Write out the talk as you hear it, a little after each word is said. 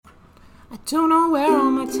I don't know where all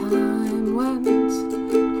my time went. I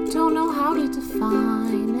don't know how to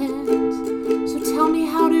define it. So tell me,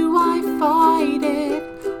 how do I fight it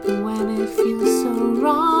when it feels so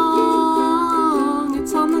wrong?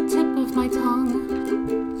 It's on the tip of my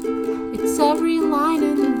tongue. It's every line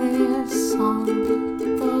in this song. The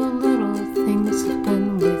little things have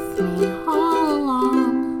been with me all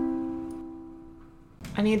along.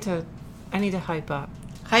 I need to hype up.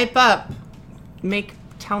 Hype up.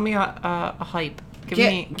 Tell me a hype.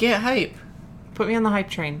 Get hype. Put me on the hype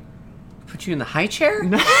train. Put you in the high chair?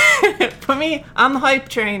 Put me on the hype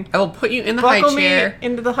train. I will put you in the high chair. Me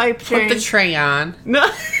into the hype train. Put the tray on. No.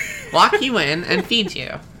 Lock you in and feed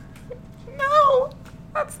you. No.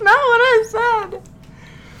 That's not what I said.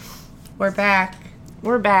 We're back.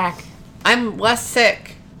 We're back. I'm less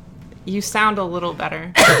sick. You sound a little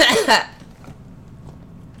better.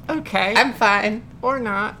 Okay. I'm fine. Or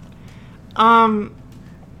not.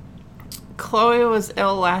 Chloe was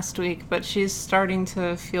ill last week, but she's starting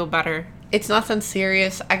to feel better. It's nothing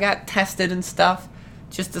serious. I got tested and stuff.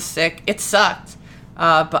 Just a sick. It sucked.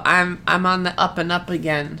 But I'm on the up and up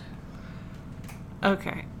again.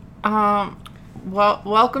 Okay. Well,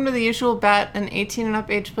 welcome to the Usual Bet, an 18 and up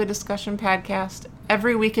age play discussion podcast.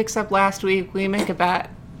 Every week except last week, we make a bet.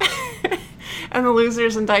 And the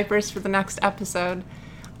loser's in diapers for the next episode.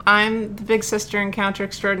 I'm the big sister encounter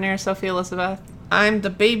extraordinaire, Sophie Elizabeth. I'm the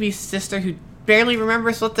baby sister who barely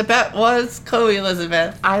remembers what the bet was, Chloe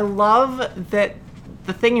Elizabeth. I love that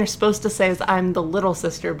the thing you're supposed to say is I'm the little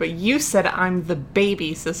sister, but you said I'm the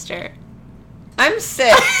baby sister. I'm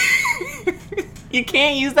sick. You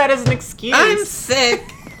can't use that as an excuse. I'm sick.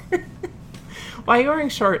 Why are you wearing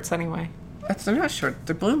shorts anyway? They're not short.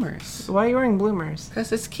 They're bloomers. Why are you wearing bloomers?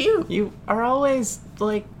 Because it's cute. You are always,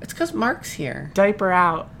 like... It's because Mark's here. Diaper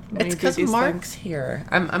out. It's because Mark's here.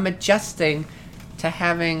 I'm adjusting to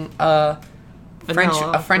having a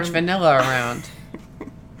French vanilla around.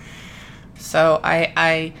 So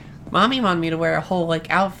Mommy wanted me to wear a whole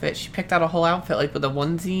outfit. She picked out a whole outfit with a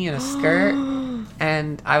onesie and a skirt,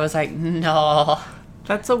 and I was like, no.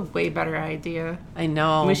 That's a way better idea. I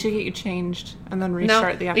know. We should get you changed and then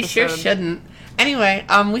restart the episode. We sure shouldn't. Anyway,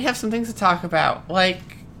 we have some things to talk about,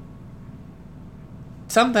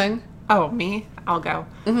 something. Oh, me? I'll go.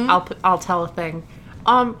 Mm-hmm. I'll tell a thing.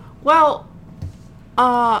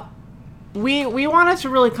 We wanted to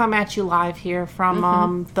really come at you live here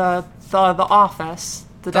from the office,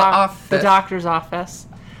 the doctor's office.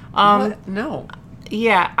 What? No.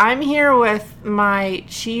 Yeah, I'm here with my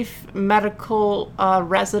chief medical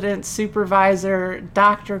resident supervisor,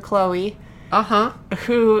 Dr. Chloe.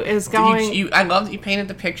 Who is going... I love that you painted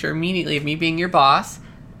the picture immediately of me being your boss.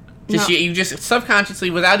 You just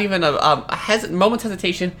subconsciously, without even a moment's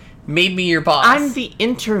hesitation, made me your boss. I'm the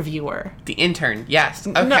interviewer. The intern, yes.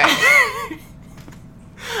 Okay. No.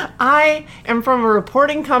 I am from a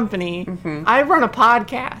reporting company. Mm-hmm. I run a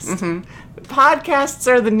podcast. Mm-hmm. Podcasts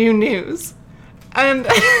are the new news. And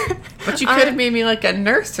but you could have made me like a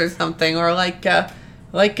nurse or something, or like a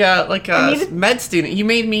med student. You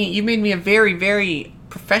made me a very, very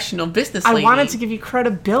professional business lady. I wanted to give you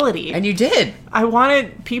credibility. And you did. I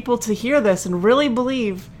wanted people to hear this and really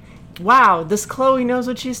believe, wow, this Chloe knows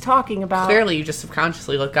what she's talking about. Clearly, you just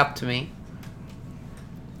subconsciously look up to me.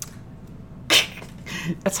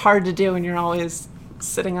 It's hard to do when you're always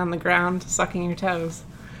sitting on the ground, sucking your toes.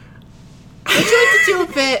 I tried to do a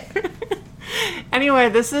bit. Anyway,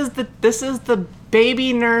 this is the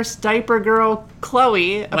baby nurse diaper girl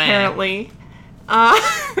Chloe, apparently.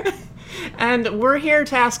 And we're here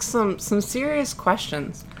to ask some serious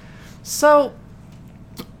questions. So,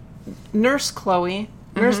 Nurse Chloe,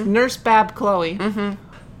 Nurse Bab Chloe. Mm-hmm.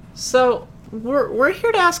 So, we're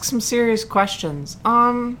here to ask some serious questions.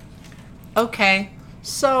 Okay.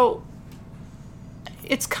 So,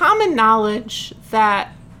 it's common knowledge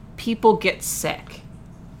that people get sick.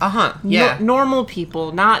 Yeah. Normal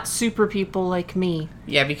people, not super people like me.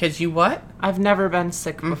 Yeah, because you what? I've never been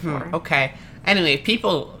sick before. Okay. Anyway,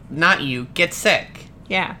 people, not you, get sick.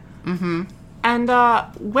 Yeah. Mm-hmm. And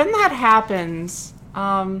when that happens,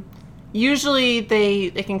 usually they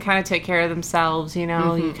can kind of take care of themselves. You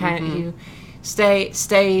know, you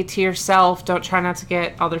stay to yourself. Don't try not to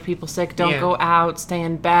get other people sick. Don't go out. Stay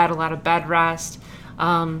in bed. A lot of bed rest.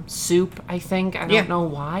 Soup, I think. I don't know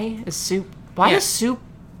why. Is soup? Why does soup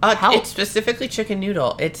help? It's specifically chicken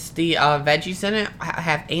noodle. It's the veggies in it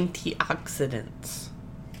have antioxidants.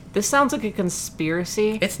 This sounds like a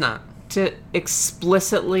conspiracy. It's not. To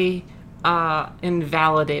explicitly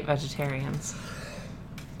invalidate vegetarians.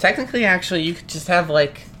 Technically, actually, you could just have,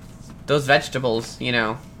 those vegetables,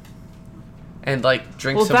 and like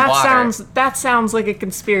drink some water. That sounds like a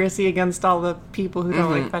conspiracy against all the people who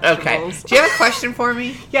don't like vegetables. Okay. Do you have a question for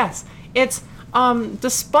me? Yes. It's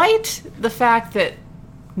despite the fact that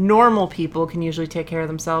normal people can usually take care of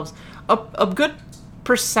themselves, a good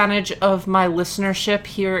percentage of my listenership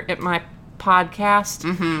here at my podcast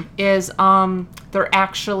is they're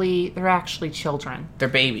actually children. They're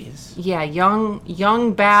babies. Yeah,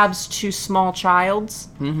 young babs to small childs.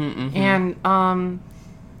 And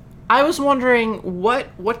I was wondering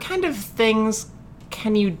what kind of things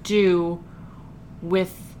can you do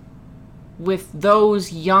with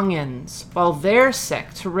those youngins while they're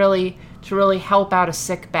sick to really help out a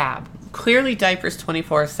sick bab? Clearly diapers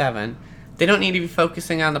 24/7. They don't need to be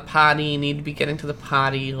focusing on the potty, need to be getting to the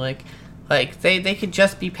potty. Like they could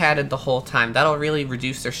just be padded the whole time. That'll really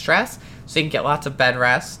reduce their stress, so they can get lots of bed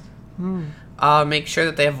rest. Make sure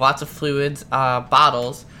that they have lots of fluids,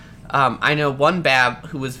 bottles. I know one bab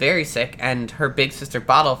who was very sick, and her big sister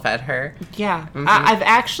bottle fed her. Yeah, I've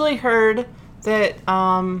actually heard that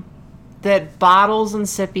that bottles and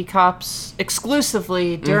sippy cups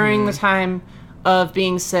exclusively during the time of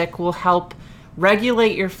being sick will help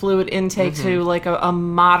regulate your fluid intake to like a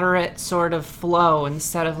moderate sort of flow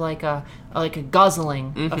instead of like a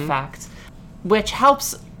guzzling effect, which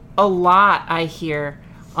helps a lot, I hear,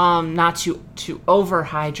 not to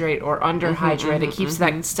overhydrate or underhydrate. It keeps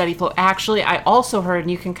that steady flow. Actually, I also heard,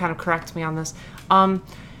 and you can kind of correct me on this,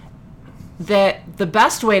 that the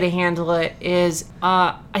best way to handle it is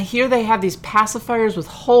I hear they have these pacifiers with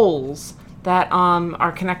holes that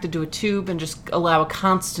are connected to a tube and just allow a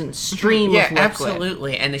constant stream of liquid. Yeah,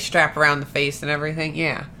 absolutely. And they strap around the face and everything.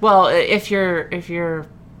 Yeah. Well, if you're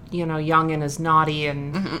young and is naughty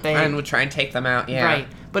and and would try and take them out. Yeah. Right.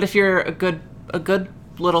 But if you're a good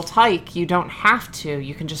little tyke, you don't have to.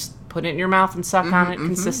 You can just put it in your mouth and suck on it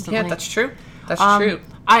consistently. Yeah, that's true. That's true.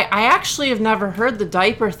 I actually have never heard the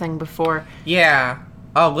diaper thing before. Yeah.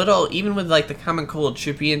 Even with like the common cold,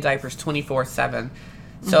 should be in diapers 24/7.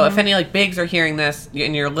 So if any like bigs are hearing this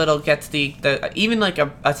and your little gets the even like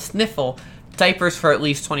a sniffle, diapers for at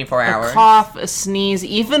least 24 hours. A cough, a sneeze,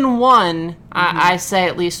 even one, I say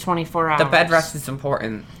at least 24 hours. The bed rest is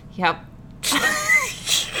important. Yep.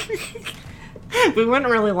 We went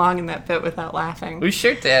really long in that bit without laughing. We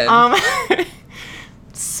sure did.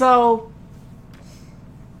 So,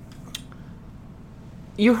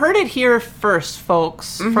 you heard it here first,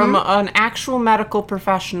 folks, from an actual medical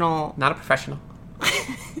professional. Not a professional.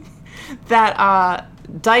 That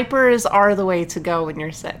diapers are the way to go when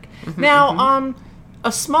you're sick. Now,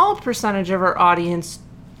 a small percentage of our audience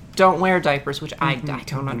don't wear diapers, which I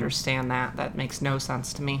don't understand that. That makes no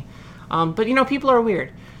sense to me. But, people are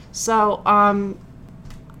weird. So,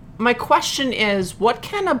 my question is, what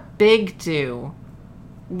can a big do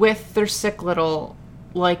with their sick little,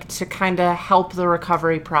 like, to kind of help the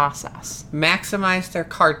recovery process? Maximize their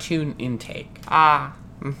cartoon intake.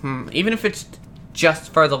 Even if it's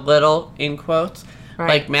just for the little, in quotes. Right.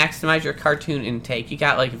 Like, maximize your cartoon intake. You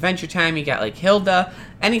got, like, Adventure Time, you got, like, Hilda.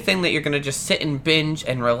 Anything that you're going to just sit and binge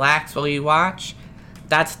and relax while you watch,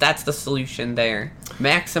 that's the solution there.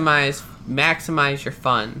 Maximize your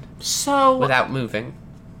fun. So without moving.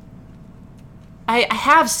 I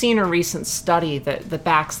have seen a recent study that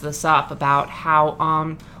backs this up about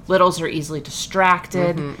how littles are easily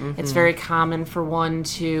distracted. It's very common for one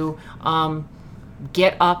to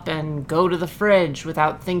get up and go to the fridge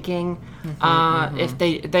without thinking if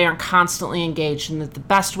they aren't constantly engaged, and that the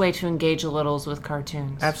best way to engage a little is with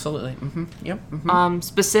cartoons. Absolutely. Yep.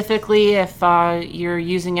 Specifically, if you're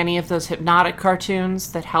using any of those hypnotic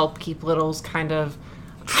cartoons that help keep littles kind of...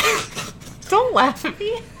 Don't laugh at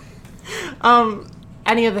me.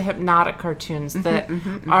 Any of the hypnotic cartoons that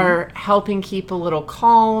are helping keep a little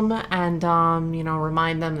calm and,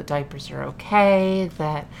 remind them that diapers are okay,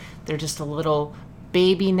 that they're just a little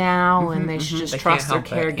baby now and they should just trust their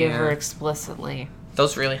caregiver explicitly.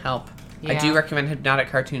 Those really help. Yeah. I do recommend hypnotic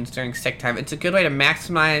cartoons during sick time. It's a good way to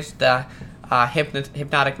maximize the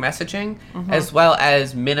hypnotic messaging as well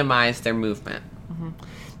as minimize their movement.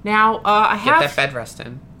 Now, get that bed rest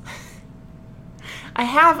in. I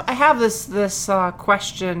have this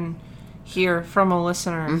question here from a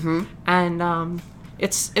listener, and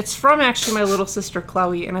it's from actually my little sister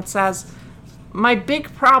Chloe, and it says, "My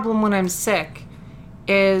big problem when I'm sick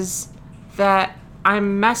is that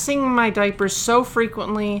I'm messing my diapers so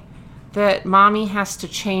frequently that mommy has to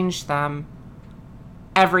change them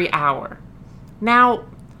every hour. Now,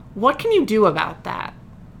 what can you do about that?"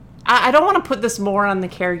 I don't want to put this more on the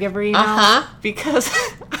caregiver, because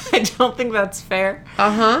I don't think that's fair.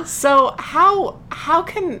 So how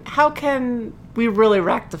can we really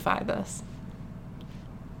rectify this?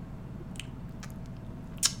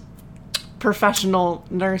 professional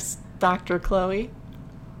nurse, Dr. Chloe.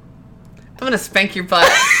 I'm going to spank your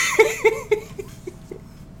butt.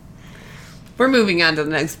 We're moving on to the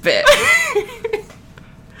next bit.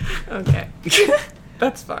 Okay.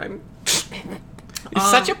 That's fine. You're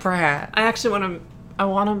such a brat. I actually want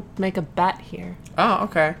to make a bet here. Oh,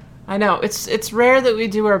 okay. I know. It's rare that we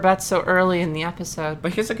do our bets so early in the episode.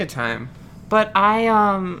 But here's a good time. But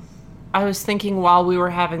I was thinking while we were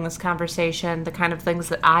having this conversation, the kind of things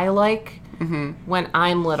that I like when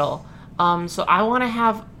I'm little. So I want to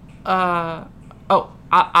have,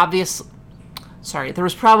 obvious. Sorry, there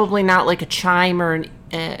was probably not like a chime or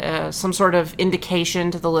some sort of indication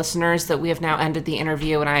to the listeners that we have now ended the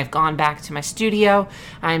interview and I have gone back to my studio.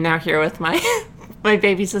 I am now here with my my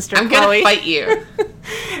baby sister, Chloe. I'm going to fight you.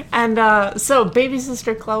 And so, baby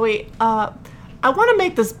sister Chloe, I want to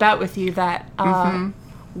make this bet with you that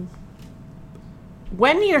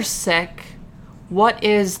when you're sick, what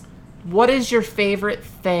is your favorite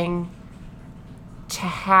thing to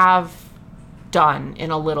have done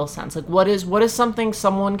in a little sense? Like, what is something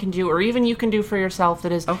someone can do, or even you can do for yourself,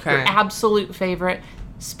 that is your absolute favorite,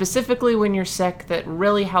 specifically when you're sick, that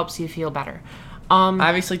really helps you feel better?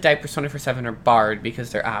 Obviously, diapers 24/7 are barred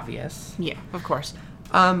because they're obvious. Yeah, of course.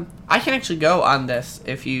 I can actually go on this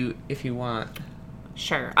if you want.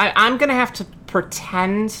 Sure. I'm gonna have to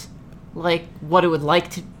pretend like what it would like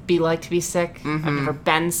to be sick. I've never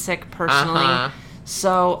been sick personally,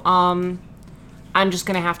 so I'm just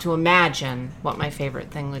gonna have to imagine what my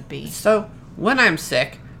favorite thing would be. So when I'm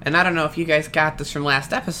sick, and I don't know if you guys got this from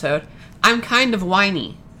last episode, I'm kind of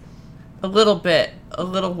whiny. A little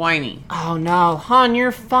whiny. Oh no, hon,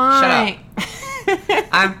 you're fine. Shut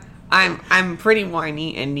up. I'm pretty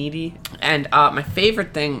whiny and needy, and my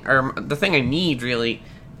favorite thing, or the thing I need really,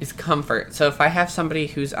 is comfort. So if I have somebody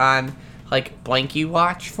who's on like blankie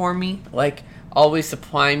watch for me, like always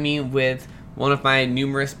supply me with one of my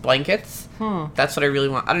numerous blankets, that's what I really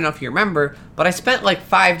want. I don't know if you remember, but I spent like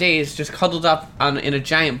 5 days just cuddled up in a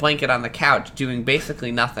giant blanket on the couch doing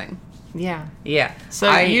basically nothing. Yeah. Yeah.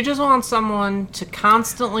 So you just want someone to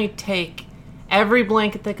constantly take every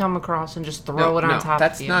blanket they come across and just throw it on top of you.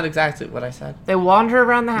 That's not exactly what I said. They wander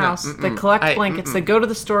around the house. They collect blankets. They go to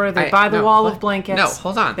the store. They buy the wall of blankets. No,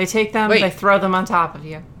 hold on. They take them. They throw them on top of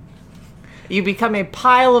you. You become a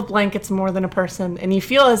pile of blankets more than a person, and you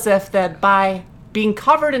feel as if that by being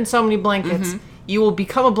covered in so many blankets, you will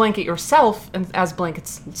become a blanket yourself, and as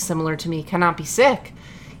blankets similar to me cannot be sick,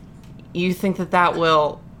 you think that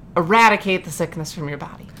will eradicate the sickness from your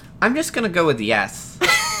body. I'm just going to go with yes.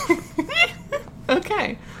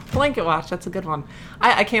 Okay. Blanket watch, that's a good one.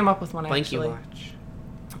 I came up with one, actually. Blanket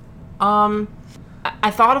watch.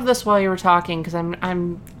 I thought of this while you were talking, because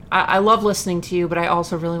I love listening to you, but I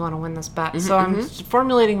also really want to win this bet. So I'm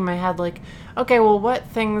formulating in my head, like, okay, well, what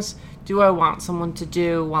things do I want someone to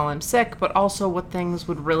do while I'm sick, but also what things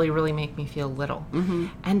would really, really make me feel little?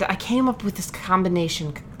 And I came up with this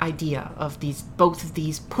combination idea of both of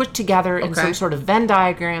these put together in some sort of Venn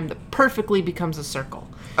diagram that perfectly becomes a circle.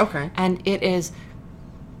 Okay. And it is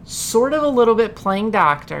sort of a little bit playing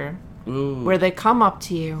doctor, where they come up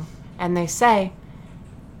to you and they say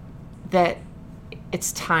that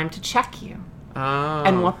it's time to check you. Oh.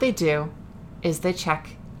 And what they do is they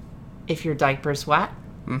check if your diaper's wet,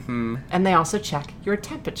 and they also check your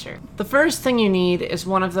temperature. The first thing you need is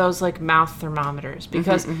one of those like mouth thermometers,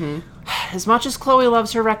 because as much as Chloe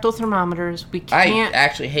loves her rectal thermometers, we can't... I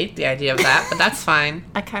actually hate the idea of that, but that's fine.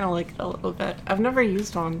 I kind of like it a little bit. I've never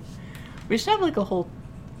used one. We should have like a whole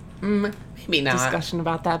maybe not discussion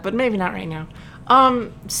about that, but maybe not right now.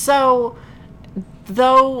 So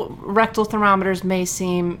though rectal thermometers may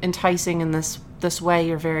seem enticing in this way,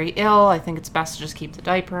 you're very ill, I think it's best to just keep the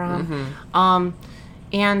diaper on.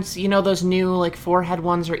 And you know those new like forehead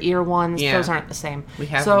ones or ear ones, those aren't the same. We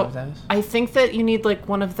have one of those. I think that you need like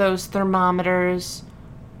one of those thermometers.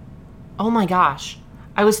 Oh my gosh.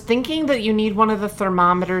 I was thinking that you need one of the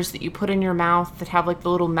thermometers that you put in your mouth that have like the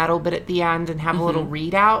little metal bit at the end and have a little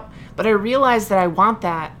readout. But I realized that I want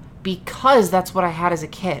that because that's what I had as a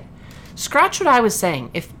kid. Scratch what I was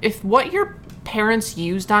saying. If what your parents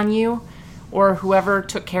used on you, or whoever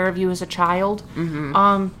took care of you as a child,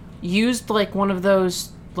 used like one of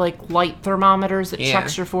those like light thermometers that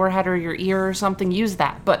checks your forehead or your ear or something, use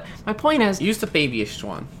that. But my point is, use the babyish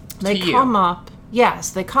one. They come up,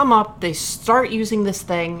 they start using this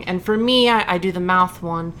thing, and for me, I do the mouth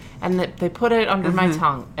one, and they put it under my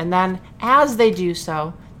tongue, and then as they do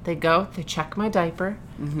so, they check my diaper,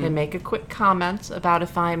 they make a quick comment about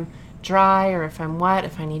if I'm dry or if I'm wet,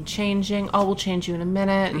 if I need changing. Oh, we'll change you in a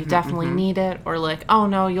minute. You definitely need it. Or like, oh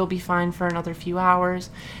no, you'll be fine for another few hours.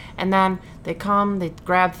 And then they come, they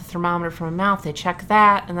grab the thermometer from my mouth, they check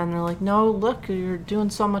that, and then they're like, no, look, you're doing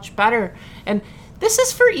so much better. And this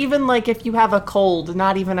is for even like if you have a cold,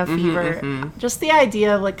 not even a fever. Just the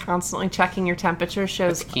idea of like constantly checking your temperature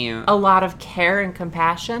shows a lot of care and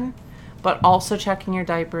compassion, but also checking your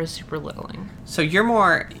diaper is super littling. So you're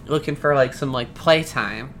more looking for like some like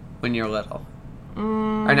playtime when you're little.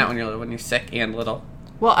 Or not when you're little, when you're sick and little.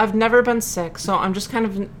 Well, I've never been sick, so I'm just kind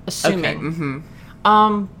of assuming.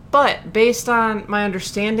 Okay. But based on my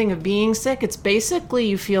understanding of being sick, it's basically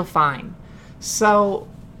you feel fine. So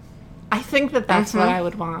I think that that's what I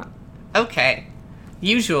would want. Okay.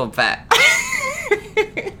 Usual bet.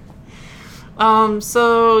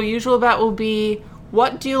 So usual bet will be,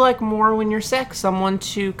 what do you like more when you're sick? Someone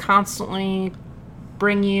to constantly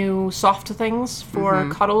bring you soft things for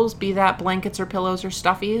cuddles, be that blankets or pillows or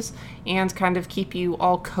stuffies, and kind of keep you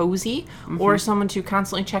all cozy, or someone to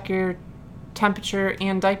constantly check your temperature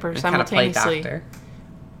and diaper simultaneously. Kind of play doctor.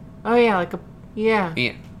 Oh yeah, like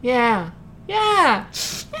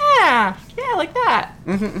like that.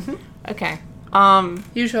 Okay.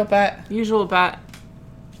 Usual bet. Usual bet.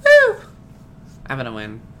 Woo! I'm gonna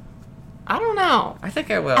win. I don't know. I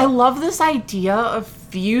think I will. I love this idea of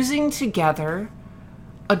fusing together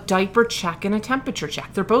a diaper check and a temperature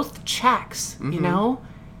check. They're both checks, you know?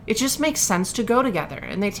 It just makes sense to go together.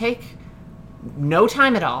 And they take no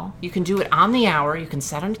time at all. You can do it on the hour. You can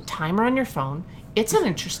set a timer on your phone. It's an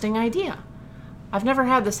interesting idea. I've never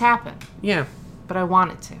had this happen. Yeah. But I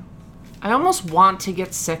want it to. I almost want to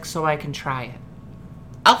get sick so I can try it.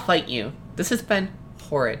 I'll fight you. This has been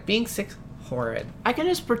horrid. Being sick, horrid. I can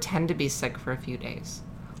just pretend to be sick for a few days.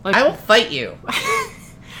 Like, I will fight you.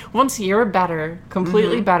 Once you're better,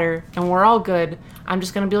 completely better, and we're all good, I'm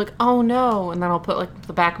just going to be like, oh no, and then I'll put like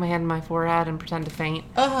the back of my hand in my forehead and pretend to faint,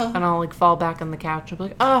 and I'll like fall back on the couch. I'll be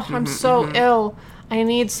like, oh, I'm so ill. I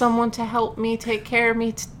need someone to help me take care of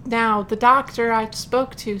me now. The doctor I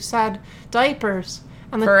spoke to said diapers.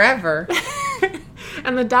 And Forever.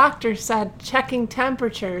 And the doctor said checking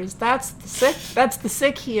temperatures. That's the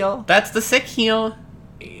sick heal. That's the sick heal.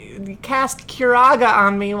 You cast Curaga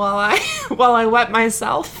on me while I wet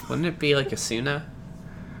myself. Wouldn't it be like a Suna?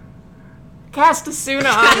 Cast a Suna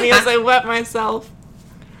on me as I wet myself.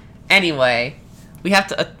 Anyway, we have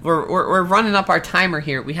to. We're running up our timer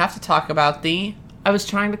here. We have to talk about the. I was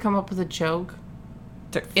trying to come up with a joke.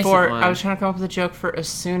 There isn't one. I was trying to come up with a joke for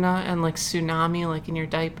Asuna and like tsunami, like in your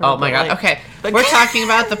diaper. Oh my god! Like, okay, we're talking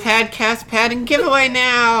about the Padcast padding giveaway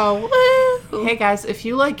now. Woo! Hey guys, if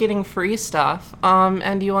you like getting free stuff,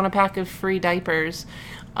 and you want a pack of free diapers,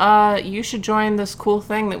 you should join this cool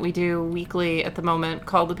thing that we do weekly at the moment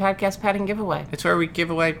called the Padcast Padding Giveaway. It's where we give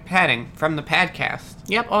away padding from the Padcast.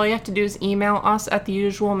 Yep, all you have to do is email us at the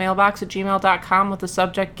usual mailbox at gmail.com with the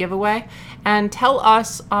subject giveaway and tell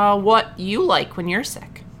us what you like when you're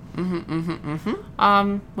sick.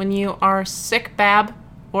 When you are sick, Bab,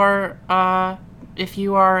 or if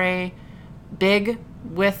you are a big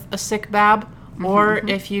with a sick Bab, or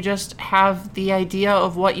if you just have the idea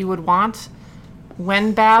of what you would want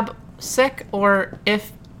when Bab sick, or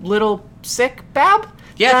if little sick Bab.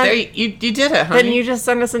 Yeah, there you did it, honey. Then you just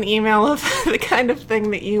send us an email of the kind of thing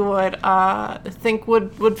that you would think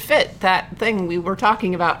would fit that thing we were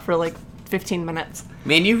talking about for like 15 minutes.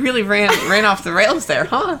 Man, you really ran off the rails there,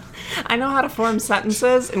 huh? I know how to form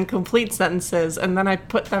sentences and complete sentences, and then I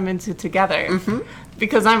put them into together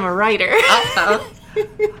because I'm a writer.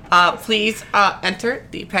 Please enter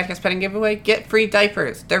the Podcast Petting Giveaway. Get free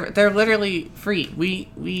diapers. They're literally free.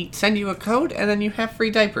 We send you a code, and then you have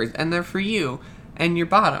free diapers, and they're for you and your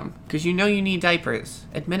bottom, because you know you need diapers.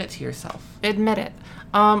 Admit it to yourself. Admit it.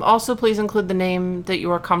 Also, please include the name that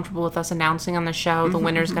you are comfortable with us announcing on the show. The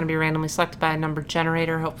winner is going to be randomly selected by a number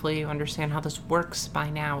generator. Hopefully you understand how this works by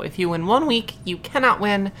now. If you win one week, you cannot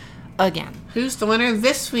win again. Who's the winner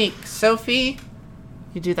this week, Sophie?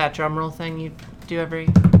 You do that drum roll thing you do every...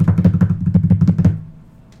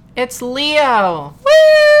 It's Leo!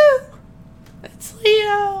 Woo! It's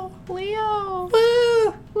Leo! Leo!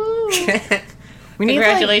 Woo! Woo!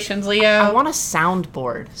 Congratulations, Leo. I want a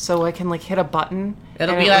soundboard so I can like hit a button.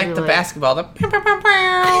 It'll be like the basketball. The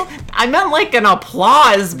I meant like an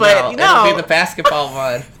applause, but no. It'll be the basketball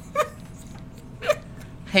one.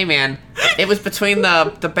 Hey man, it was between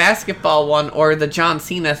the basketball one or the John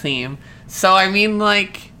Cena theme. So I mean,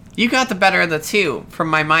 like, you got the better of the two from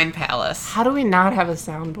my mind palace. How do we not have a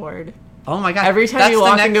soundboard? Oh my god! Every time you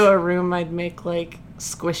walk into a room, I'd make like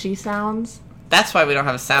squishy sounds. That's why we don't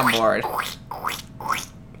have a soundboard.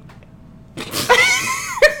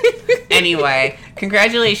 Anyway,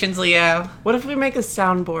 congratulations, Leo. What if we make a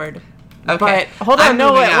soundboard? Okay. But hold on, I'm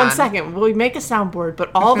moving wait, on. 1 second. We make a soundboard,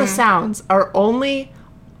 but all the sounds are only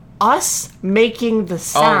us making the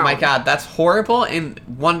sound. Oh my god, that's horrible and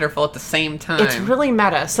wonderful at the same time. It's really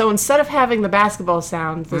meta. So instead of having the basketball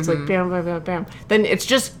sound that's like bam, bam, bam, bam, then it's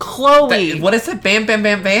just Chloe. What is it? Bam, bam,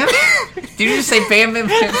 bam, bam? Did you just say bam, bam,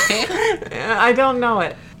 bam, bam? I don't know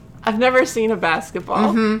it. I've never seen a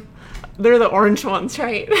basketball. They're the orange ones,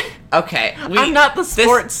 right? Okay. I'm not the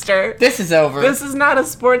sportster. This is over. This is not a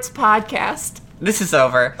sports podcast. This is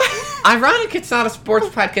over. Ironic it's not a sports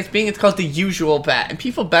podcast, being it's called The Usual Bet, and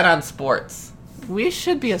people bet on sports. We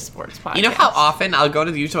should be a sports podcast. You know how often I'll go to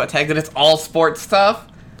The Usual Bet tag that it's all sports stuff?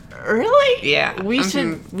 Really? Yeah. We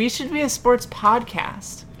should be a sports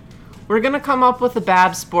podcast. We're gonna come up with a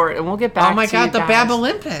Bab sport, and we'll get back to you. Oh my god, the guys. Bab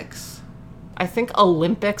Olympics. I think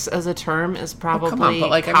Olympics as a term is probably Come on,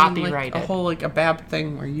 but copyrighted. I mean, a whole a Bab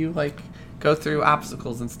thing where you go through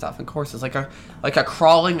obstacles and stuff and courses, like a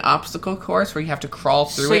crawling obstacle course where you have to crawl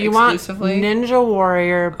through so it you exclusively. Want Ninja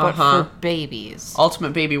Warrior, but for babies.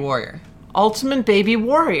 Ultimate Baby Warrior. Ultimate Baby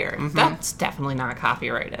Warrior. That's definitely not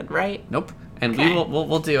copyrighted, right? Nope. And Okay.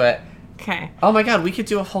 we'll do it. Okay. Oh my god, we could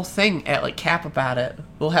do a whole thing at CAP about it.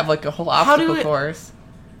 We'll have a whole obstacle course.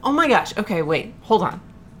 Oh my gosh. Okay, wait. Hold on.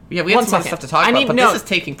 Yeah, we have some other stuff to talk about, but this is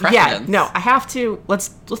taking precedence. Yeah, no, I have to.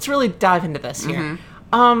 Let's really dive into this here.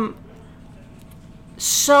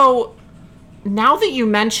 So now that you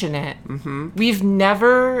mention it, we've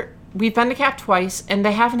been to CAP twice, and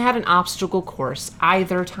they haven't had an obstacle course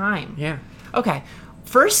either time. Yeah. Okay.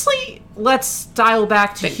 Firstly, let's dial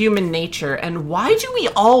back to human nature, and why do we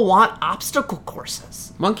all want obstacle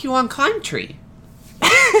courses? Monkey One Climb Tree.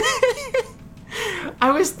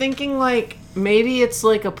 I was thinking maybe it's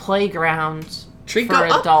like a playground for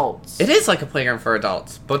adults. It is like a playground for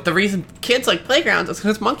adults, but the reason kids like playgrounds is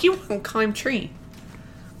because Monkey One Climb Tree.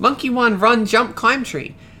 Monkey One Run Jump Climb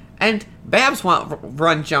Tree. And Babs want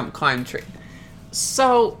Run Jump Climb Tree.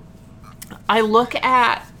 So I look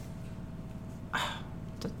at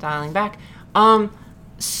dialing back.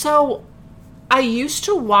 So I used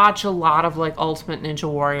to watch a lot of Ultimate Ninja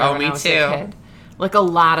Warrior when I was a kid. A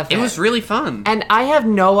lot of it. It was really fun. And I have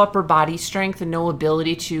no upper body strength and no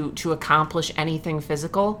ability to accomplish anything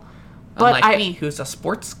physical. But Unlike me, who's a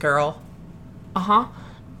sports girl.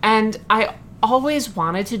 And I always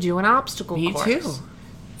wanted to do an obstacle course. Me too.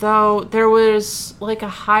 Though there was a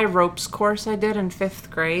high ropes course I did in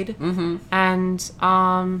 5th grade. And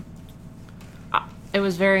it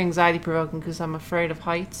was very anxiety provoking because I'm afraid of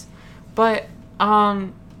heights. But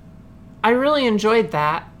I really enjoyed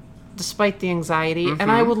that, despite the anxiety.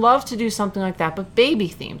 And I would love to do something like that, but baby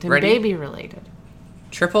themed and baby related.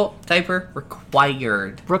 Triple diaper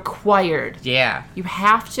required. Required. Yeah. You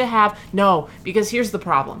have to have... No, because here's the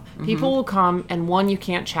problem. People will come, and 1, you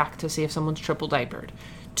can't check to see if someone's triple diapered.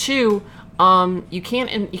 2, you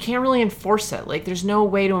can't really enforce it. There's no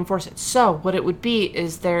way to enforce it. So what it would be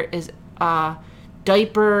is there is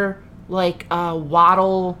diaper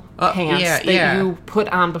waddle pants that you put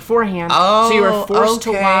on beforehand, so you are forced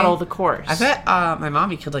to waddle the course. I bet my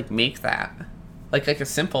mommy could make that, like a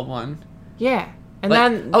simple one. Yeah, and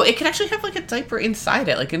then it could actually have a diaper inside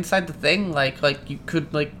it, inside the thing, you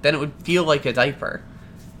could then it would feel like a diaper.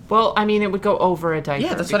 Well, I mean, it would go over a diaper.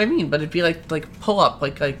 Yeah, that's what I mean. But it'd be pull up,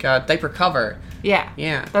 a diaper cover. Yeah,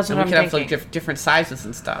 yeah. That's what I'm thinking. We could have different sizes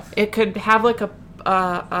and stuff. It could have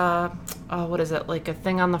what is it? A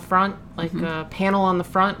thing on the front, a panel on the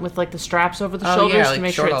front with the straps over the shoulders to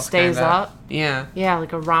make sure it stays up. Yeah. Yeah,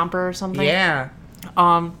 like a romper or something. Yeah.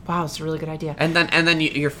 Wow, it's a really good idea. And then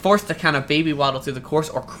you're forced to kind of baby waddle through the course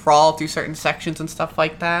or crawl through certain sections and stuff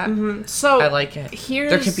like that. So I like it.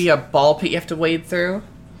 There could be a ball pit you have to wade through.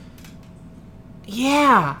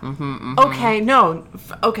 Yeah. Okay, no.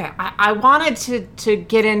 Okay, I wanted to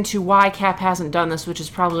get into why CAP hasn't done this, which is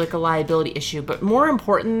probably a liability issue. But more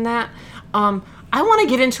important than that, I want to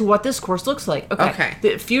get into what this course looks like. Okay.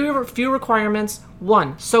 The few requirements.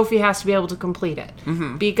 1, Sophie has to be able to complete it.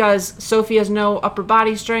 Because Sophie has no upper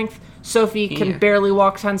body strength. Sophie can barely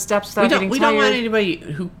walk 10 steps without getting tired.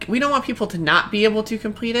 We don't want people to not be able to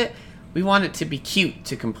complete it. We want it to be cute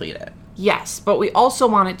to complete it. Yes, but we also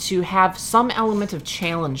want it to have some element of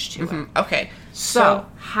challenge to it. Okay. So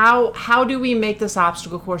how do we make this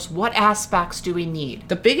obstacle course? What aspects do we need?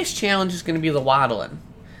 The biggest challenge is going to be the waddling.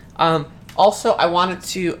 Also, I wanted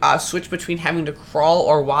to switch between having to crawl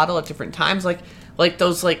or waddle at different times, like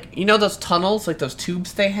those those tunnels, those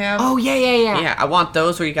tubes they have. Oh yeah. Yeah, I want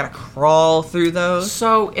those where you got to crawl through those.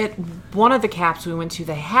 So at one of the CAPs we went to,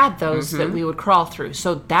 they had those that we would crawl through.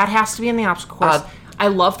 So that has to be in the obstacle course. I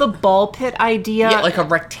love the ball pit idea. Yeah, like a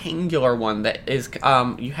rectangular one that is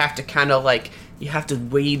you have to kind of like you have to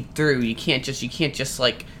wade through. You can't just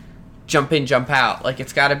like jump in, jump out. Like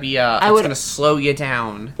it's got to be it's going to slow you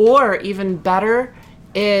down. Or even better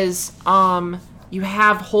is you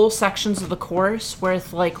have whole sections of the course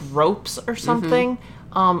with like ropes or something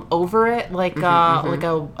over it, like like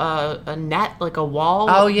a net, like a wall.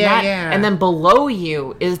 Oh yeah, net. yeah. And then below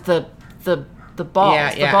you is the balls.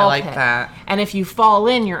 Yeah, the ball I like pit. that. And if you fall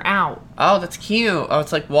in, you're out. Oh, that's cute. Oh,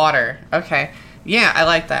 it's like water. Okay. Yeah, I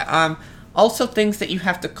like that. Also things that you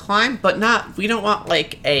have to climb, but not. We don't want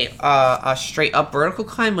like a straight up vertical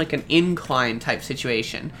climb, like an incline type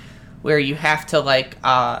situation, where you have to like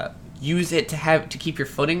use it to keep your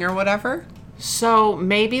footing or whatever. So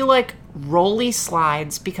maybe like rolly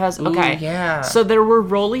slides because okay, yeah. So there were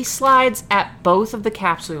rolly slides at both of the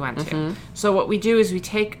caps we went to. So what we do is we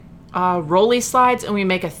take rolly slides and we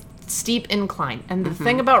make a steep incline. And the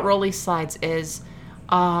thing about rolly slides is,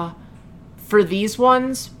 for these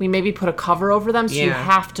ones, we maybe put a cover over them, so you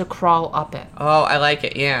have to crawl up it. Oh, I like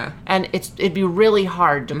it. Yeah. And it'd be really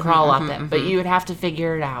hard to crawl up it, but you would have to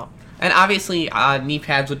figure it out. And obviously, knee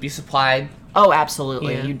pads would be supplied. Oh,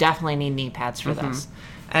 absolutely. Yeah. You definitely need knee pads for this.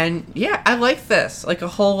 And yeah, I like this. Like a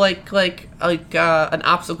whole like an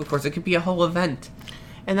obstacle course. It could be a whole event.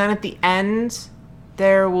 And then at the end,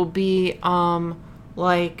 there will be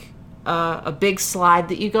like a big slide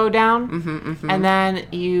that you go down, and then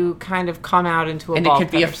you kind of come out into a and ball it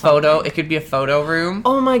could pit be a or something. photo. It could be a photo room.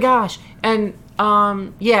 Oh my gosh! And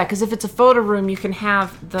yeah, because if it's a photo room, you can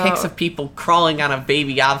have the Pics of people crawling on a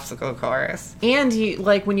baby obstacle course. and you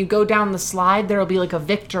like when you go down the slide, there'll be like a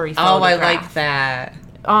victory photograph. Oh, I like that.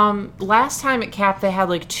 Last time at CAP, they had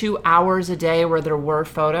like 2 hours a day where there were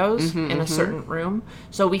photos in a certain room.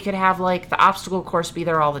 So we could have like the obstacle course be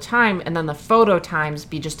there all the time, and then the photo times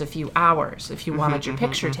be just a few hours if you wanted your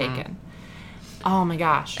picture taken. Oh my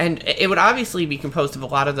gosh. And it would obviously be composed of a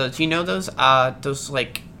lot of those. You know those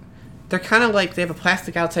like, they're kind of like, they have a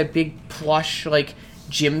plastic outside, big plush like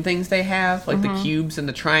gym things they have, like the cubes and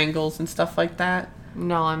the triangles and stuff like that.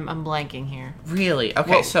 No, I'm blanking here. Really?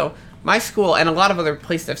 Okay, Well, so my school and a lot of other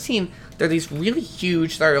places I've seen, they're these really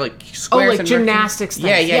huge, they're like squares. like and gymnastics things.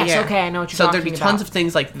 Yeah, Yes, okay, I know what you're so talking there'd be about. tons of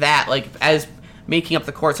things like that, like as making up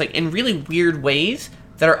the course, like in really weird ways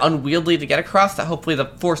that are unwieldy to get across that hopefully the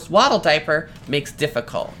forced waddle diaper makes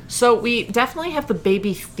difficult. So we definitely have the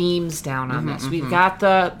baby themes down on this. We've got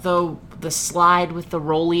the slide with the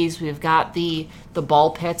rollies. We've got the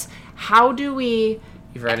ball pits. How do we...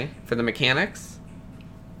 You ready for the mechanics?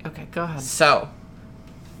 Okay, go ahead. So,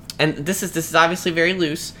 and this is obviously very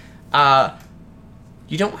loose.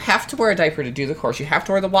 You don't have to wear a diaper to do the course. You have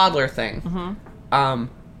to wear the waddler thing.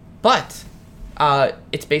 But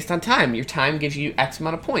it's based on time. Your time gives you X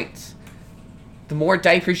amount of points. The more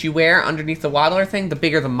diapers you wear underneath the waddler thing, the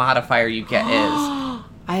bigger the modifier you get is.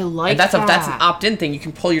 I like And that's that. that's an opt-in thing. You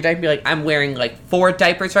can pull your diaper and be like, I'm wearing like 4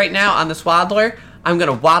 diapers right now on this waddler. I'm going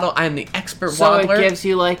to waddle. I'm the expert waddler. So it gives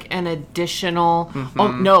you like an additional...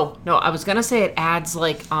 Oh, no. I was going to say it adds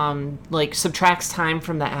like subtracts time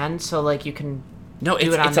from the end. So like you can No,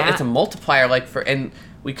 do it on that. it's a multiplier. And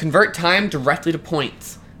we convert time directly to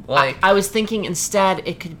points. Like I was thinking instead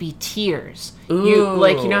it could be tiers. Ooh.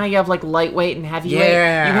 You know how you have like lightweight and heavyweight?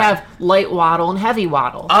 Yeah. You have light waddle and heavy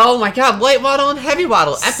waddle. Oh my god, light waddle and heavy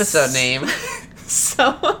waddle episode name.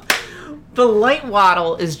 So the light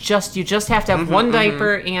waddle is you just have to have one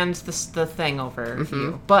diaper and the thing over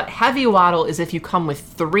you. But heavy waddle is if you come with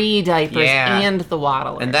 3 diapers and the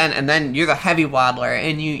waddler. And then you're the heavy waddler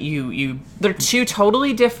and you They're 2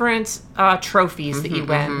 totally different trophies that you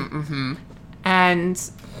win.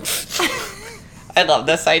 And I love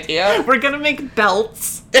this idea. we're gonna make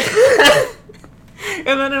belts.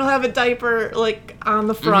 And then it'll have a diaper like on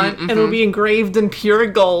the front, and it'll be engraved in pure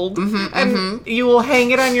gold. And you will hang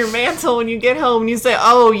it on your mantle when you get home, and you say,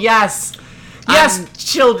 "Oh yes,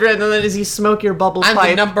 children." And then as you smoke your bubble I'm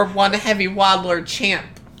pipe, the #1 heavy waddler champ.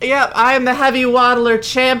 Yep, I am the heavy waddler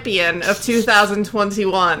champion of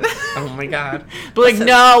 2021. Oh my god. Be like,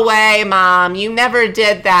 no way, Mom, you never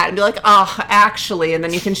did that. And be like, oh, actually, and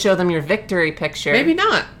then you can show them your victory picture. Maybe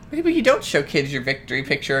not. Maybe you don't show kids your victory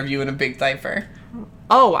picture of you in a big diaper.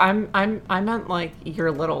 Oh, I meant like your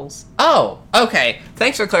littles. Oh, okay.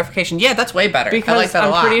 Thanks for the clarification. Yeah, that's way better. Because I like that a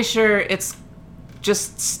lot. I'm pretty sure it's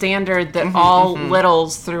just standard that all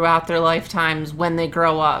littles throughout their lifetimes, when they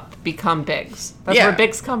grow up, become bigs. That's where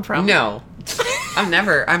bigs come from. No. I'm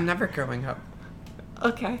never growing up.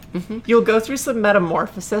 Okay. You'll go through some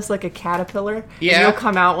metamorphosis like a caterpillar. Yeah. And you'll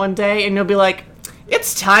come out one day and you'll be like,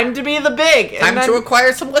 it's time to be the big. Time to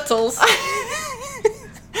acquire some littles.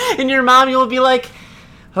 And your mom, you'll be like,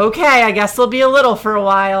 okay, I guess they'll be a little for a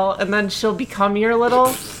while, and then she'll become your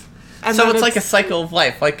little. And so it's like a cycle of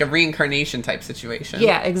life, like a reincarnation type situation.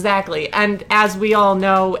 Yeah, exactly. And as we all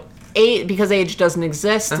know, because age doesn't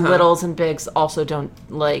exist, littles and bigs also don't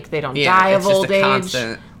die of old age.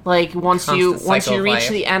 Like once you reach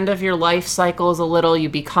the end of your life cycle as a little, you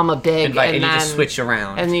become a big, and then you just switch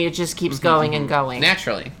around, and it just keeps going and going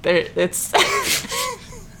naturally. It's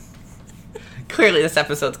clearly this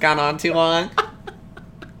episode's gone on too long.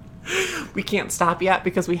 We can't stop yet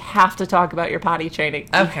because we have to talk about your potty training.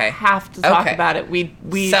 Okay, we have to talk about it. We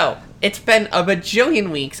So it's been a bajillion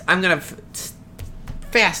weeks. I'm gonna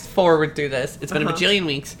fast forward through this. It's been a bajillion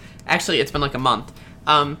weeks. Actually, it's been like a month.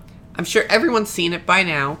 I'm sure everyone's seen it by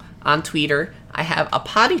now on Twitter. I have a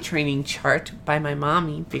potty training chart by my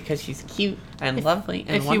mommy because she's cute and lovely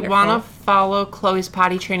and wonderful. If you want to follow Chloe's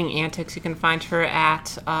potty training antics, you can find her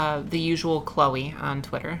at the usual Chloe on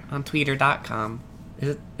Twitter. On Twitter.com.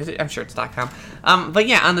 Is it? I'm sure it's .com. But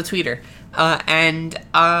yeah, on the Twitter.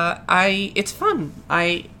 It's fun.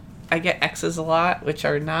 I get X's a lot, which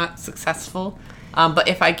are not successful. But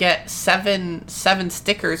if I get seven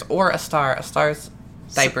stickers or a star's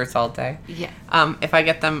diapers all day. Yeah. If I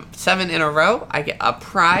get them 7 in a row, I get a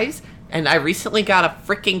prize. And I recently got a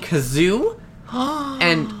freaking kazoo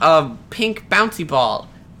and a pink bouncy ball.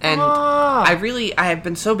 And I have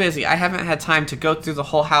been so busy. I haven't had time to go through the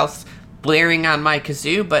whole house blaring on my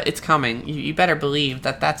kazoo, but it's coming. You better believe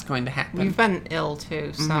that's going to happen. You've been ill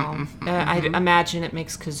too, so I imagine it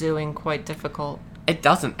makes kazooing quite difficult. It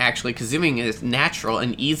doesn't actually. Kazooing is natural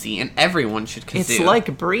and easy, and everyone should kazoo. It's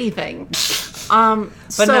like breathing.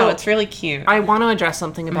 But no, it's really cute. I want to address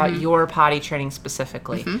something about your potty training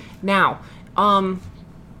specifically. Now,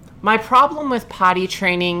 my problem with potty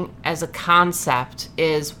training as a concept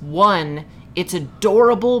is, 1, it's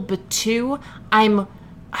adorable, but 2,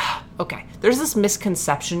 okay, there's this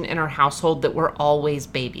misconception in our household that we're always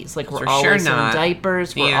babies. Like, we're always in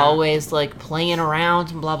diapers. We're always, like, playing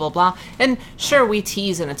around and blah, blah, blah. And sure, we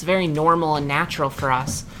tease, and it's very normal and natural for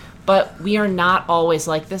us. But we are not always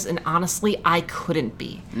like this, and honestly, I couldn't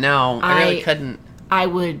be. No, I really couldn't. I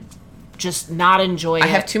would just not enjoy it. I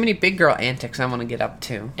have too many big girl antics I want to get up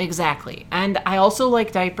to. Exactly. And I also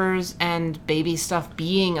like diapers and baby stuff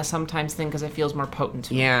being a sometimes thing because it feels more potent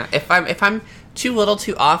to me. Yeah, if I'm too little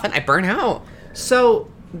too often, I burn out.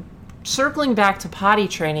 So, circling back to potty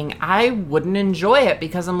training, I wouldn't enjoy it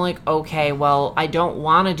because I'm like, okay, well, I don't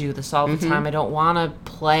want to do this all the time. I don't want to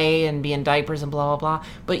play and be in diapers and blah, blah, blah.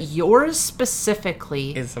 But yours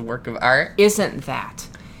specifically is a work of art. Isn't that?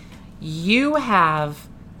 Your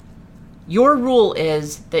rule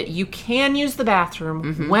is that you can use the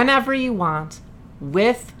bathroom whenever you want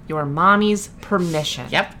with your mommy's permission.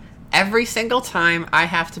 Yep. Every single time I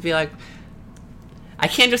have to be like, I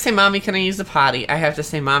can't just say, Mommy, can I use the potty? I have to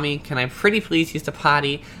say, Mommy, can I pretty please use the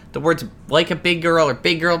potty? The words like a big girl or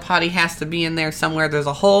big girl potty has to be in there somewhere. There's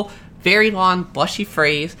a whole very long blushy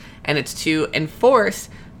phrase, and it's to enforce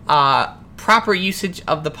proper usage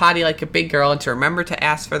of the potty like a big girl and to remember to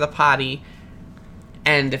ask for the potty.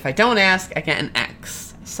 And if I don't ask, I get an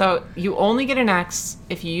X. So you only get an X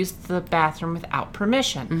if you use the bathroom without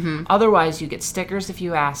permission. Otherwise, you get stickers if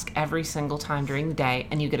you ask every single time during the day,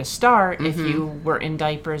 and you get a star if you were in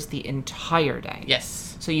diapers the entire day.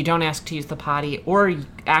 Yes. So you don't ask to use the potty or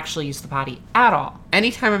actually use the potty at all.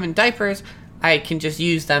 Anytime I'm in diapers, I can just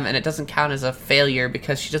use them, and it doesn't count as a failure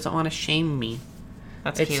because she doesn't want to shame me.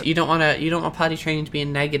 That's cute. You don't want potty training to be a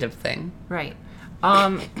negative thing. Right.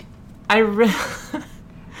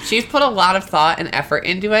 She's put a lot of thought and effort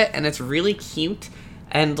into it, and it's really cute.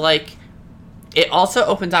 And, like, it also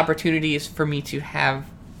opens opportunities for me to have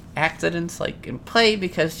accidents, like, in play,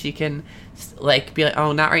 because she can, like, be like,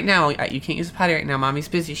 oh, not right now. You can't use the potty right now. Mommy's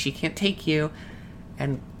busy. She can't take you.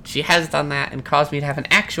 And she has done that and caused me to have an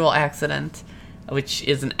actual accident, which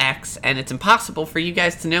is an X. And it's impossible for you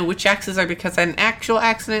guys to know which X's are because I had an actual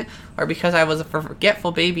accident or because I was a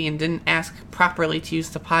forgetful baby and didn't ask properly to use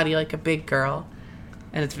the potty like a big girl.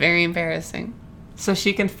 And it's very embarrassing. So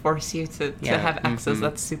she can force you to have X's.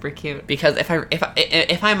 That's super cute. Because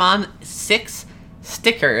if I'm on 6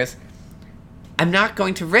 stickers, I'm not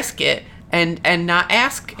going to risk it and not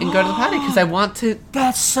ask and go to the potty because I want to.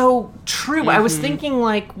 That's so true. I was thinking,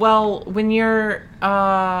 like, well, when you're,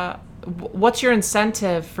 what's your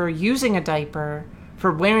incentive for using a diaper,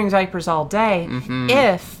 for wearing diapers all day,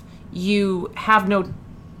 if you have no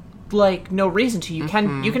reason to? You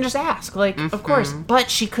can just ask, like, of course. But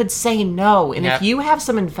she could say no, and if you have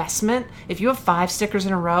some investment, if you have 5 stickers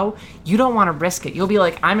in a row, you don't want to risk it. You'll be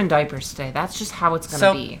like, I'm in diapers today. That's just how it's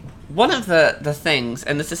gonna be. one of the things,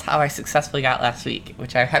 and this is how I successfully got last week,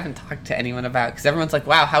 which I haven't talked to anyone about, because everyone's like,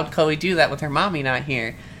 wow, how'd Chloe do that with her mommy not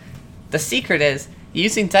here? The secret is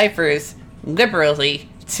using diapers liberally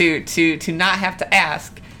to not have to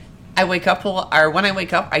ask. I wake up, or when I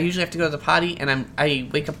wake up, I usually have to go to the potty, and I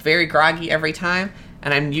wake up very groggy every time,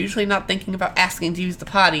 and I'm usually not thinking about asking to use the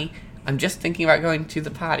potty. I'm just thinking about going to the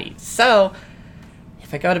potty. So,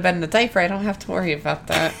 if I go to bed in a diaper, I don't have to worry about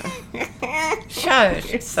that.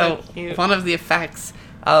 Shush. So one of the effects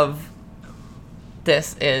of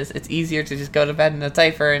this is it's easier to just go to bed in a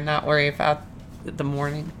diaper and not worry about the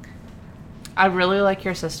morning. I really like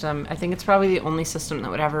your system. I think it's probably the only system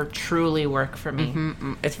that would ever truly work for me.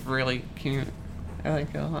 Mm-hmm. It's really cute. I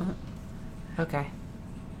like it a lot. Okay.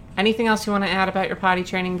 Anything else you want to add about your potty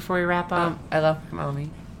training before we wrap up? I love my mommy.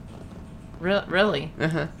 Really?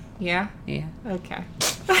 Uh-huh. Yeah? Yeah. Okay.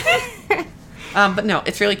 But no,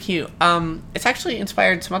 it's really cute. It's actually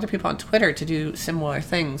inspired some other people on Twitter to do similar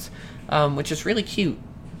things, which is really cute.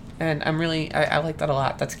 And I like that a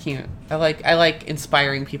lot. That's cute. I like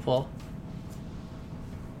inspiring people.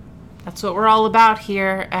 That's what we're all about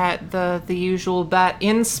here at the usual bet.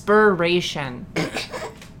 Inspiration.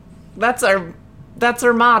 That's our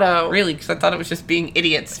motto. Really, because I thought it was just being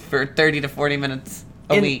idiots for 30 to 40 minutes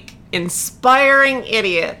a week. Inspiring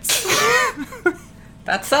idiots.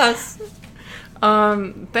 That's us.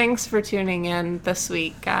 Thanks for tuning in this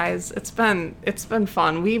week, guys. It's been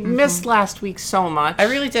fun. We missed last week so much. I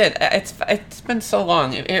really did. It's been so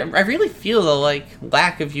long. I really feel the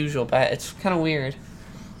lack of usual bet. It's kind of weird.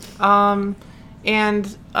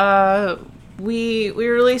 We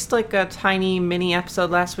released a tiny mini episode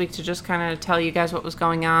last week to just kind of tell you guys what was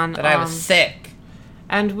going on. That I was sick.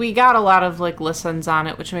 And we got a lot of listens on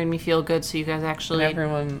it, which made me feel good. So you guys actually... And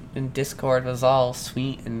everyone in Discord was all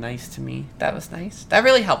sweet and nice to me. That was nice. That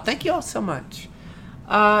really helped. Thank you all so much.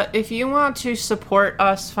 If you want to support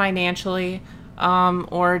us financially,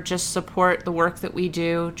 or just support the work that we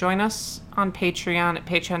do, join us on Patreon at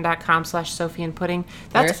patreon.com/SophieandPudding.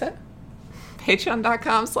 Where is it?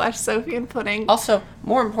 Patreon.com/SophieandPudding. Also,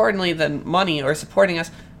 more importantly than money or supporting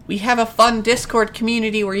us, we have a fun Discord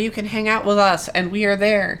community where you can hang out with us, and we are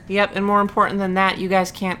there. Yep, and more important than that, you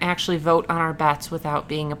guys can't actually vote on our bets without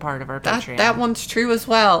being a part of our Patreon. That one's true as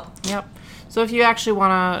well. Yep. So if you actually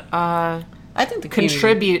want to I think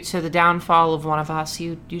contribute to the downfall of one of us,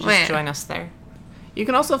 you just join us there. You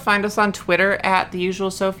can also find us on Twitter at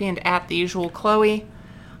TheUsualSophie and at TheUsualChloe.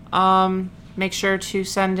 Make sure to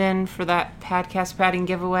send in for that podcast padding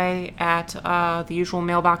giveaway at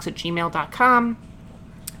theusualmailbox@gmail.com.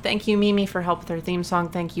 Thank you, Mimi, for help with our theme song.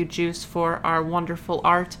 Thank you, Juice, for our wonderful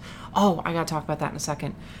art. Oh, I gotta talk about that in a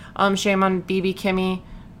second. Shame on BB Kimmy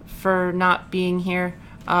for not being here.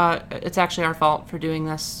 It's actually our fault for doing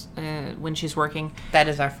this when she's working. That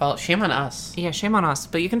is our fault. Shame on us. Yeah, shame on us.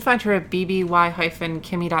 But you can find her at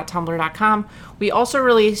bby-kimmy.tumblr.com. We also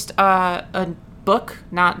released a book,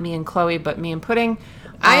 not me and Chloe, but me and Pudding.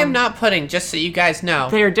 I am not Pudding, just so you guys know.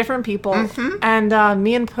 They are different people. Mm-hmm. And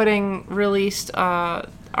me and Pudding released an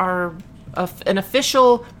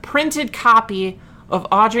official printed copy of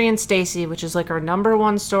Audrey and Stacy, which is our number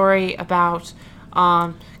one story about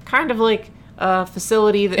kind of a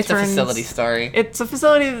facility that It's a facility story. It's a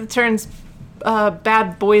facility that turns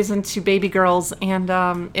bad boys into baby girls, and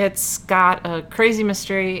it's got a crazy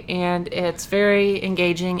mystery, and it's very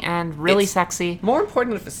engaging and really sexy. More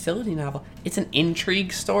important than a facility novel, it's an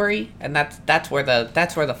intrigue story, and that's where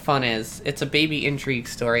the fun is. It's a baby intrigue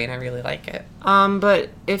story, and I really like it. But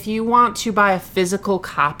if you want to buy a physical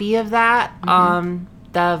copy of that,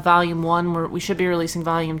 the volume 1, we should be releasing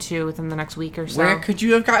volume 2 within the next week or so. Where could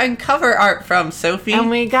you have gotten cover art from, Sophie? And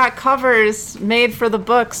we got covers made for the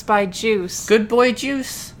books by Juice. Good boy,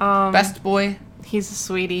 Juice. Best boy. He's a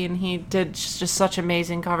sweetie, and he did just such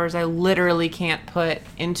amazing covers. I literally can't put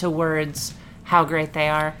into words how great they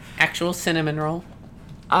are. Actual cinnamon roll.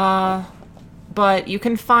 But you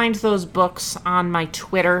can find those books on my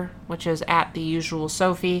Twitter, which is at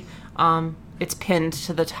TheUsualSophie. It's pinned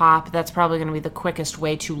to the top. That's probably going to be the quickest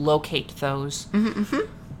way to locate those. Okay.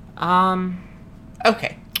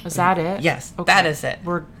 Is that it? Yes, okay. That is it.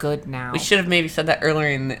 We're good now. We should have maybe said that earlier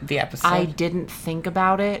in the episode. I didn't think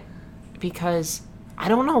about it because I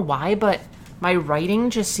don't know why, but my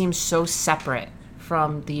writing just seems so separate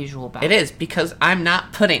from the usual bet. It is, because I'm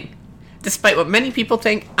not Pudding. Despite what many people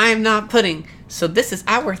think, I'm not Pudding. So this is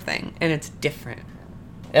our thing, and it's different.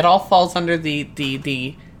 It all falls under the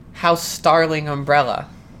House Starling umbrella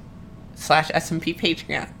 / SMP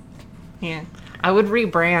Patreon. Yeah. I would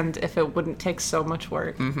rebrand if it wouldn't take so much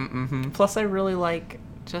work. Plus, I really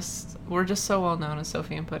we're just so well known as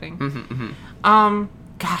Sophie and Pudding.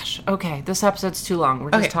 Gosh, okay. This episode's too long.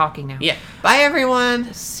 We're just talking now. Yeah. Bye,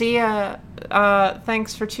 everyone. See ya.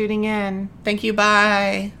 Thanks for tuning in. Thank you.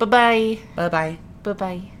 Bye. Bye-bye. Bye-bye.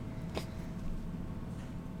 Bye-bye.